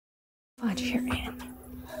Glad you're in.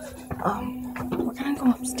 We're gonna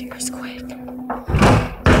go upstairs quick.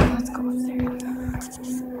 Let's go upstairs.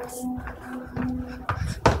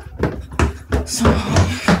 So,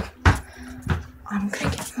 I'm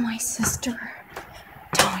gonna give my sister,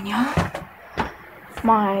 Tanya,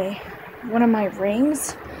 one of my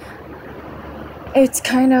rings. It's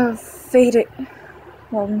kind of faded.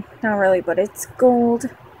 Well, not really, but it's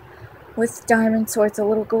gold with diamonds, so it's a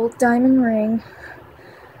little gold diamond ring,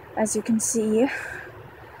 as you can see.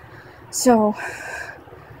 So,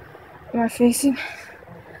 am I facing?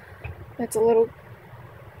 It's a little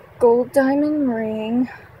gold diamond ring,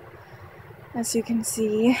 as you can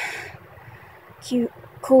see. Cute,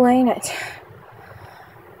 cool, ain't it?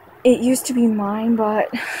 It used to be mine, but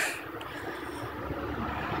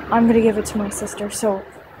I'm gonna give it to my sister, so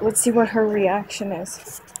let's see what her reaction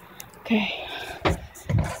is. Okay.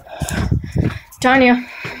 Tanya.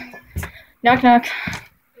 Knock, knock.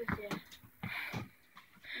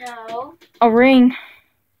 No. A ring.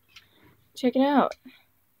 Check it out.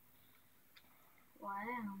 Wow.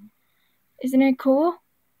 Isn't it cool?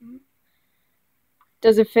 Mm-hmm.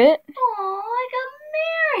 Does it fit? Oh, I got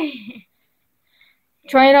married.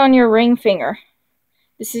 Try it on your ring finger.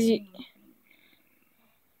 This is...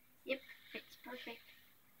 Yep, it's perfect.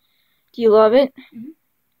 Do you love it? Mm-hmm.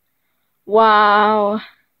 Wow.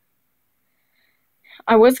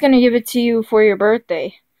 I was going to give it to you for your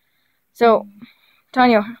birthday. So,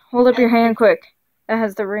 Tanya, hold up your hand quick. That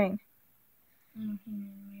has the ring.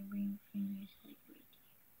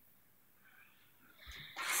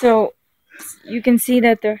 So, you can see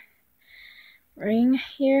that the ring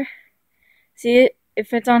here, see it? It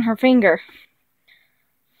fits on her finger.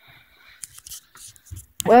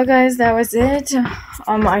 Well, guys, that was it.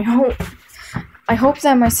 I hope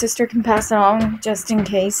that my sister can pass it on just in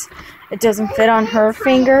case it doesn't fit on her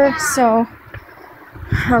finger. So,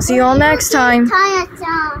 I'll see you all next time.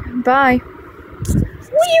 Bye. What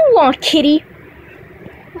do you want, kitty?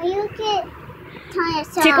 Will you get Tanya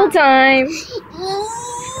song? Tickle time.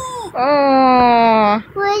 Oh.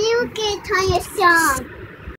 Will you get Tanya song?